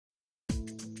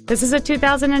This is a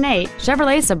 2008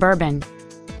 Chevrolet Suburban.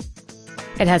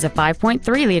 It has a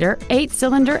 5.3-liter,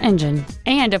 8-cylinder engine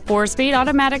and a 4-speed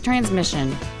automatic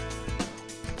transmission.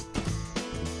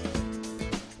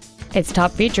 Its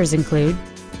top features include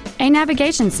a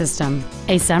navigation system,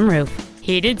 a sunroof,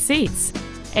 heated seats,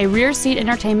 a rear seat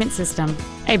entertainment system,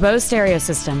 a Bose stereo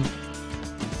system,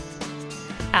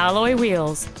 alloy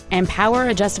wheels, and power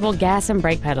adjustable gas and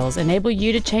brake pedals enable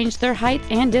you to change their height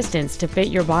and distance to fit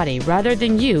your body rather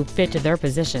than you fit to their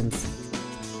positions.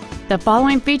 The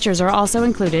following features are also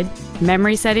included: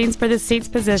 memory settings for the seat's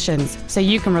positions so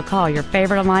you can recall your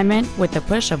favorite alignment with the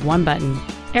push of one button,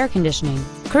 air conditioning,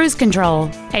 cruise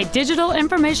control, a digital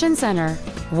information center,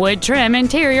 wood trim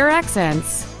interior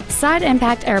accents, side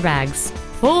impact airbags,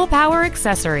 full power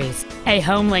accessories, a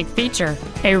home link feature,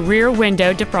 a rear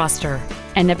window defroster,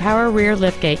 and the power rear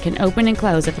liftgate can open and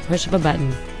close at the push of a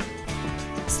button.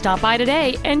 Stop by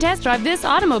today and test drive this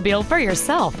automobile for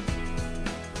yourself.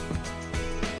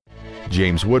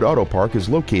 James Wood Auto Park is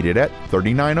located at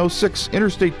 3906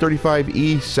 Interstate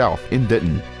 35E South in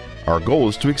Denton. Our goal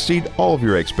is to exceed all of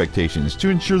your expectations to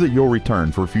ensure that you'll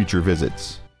return for future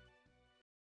visits.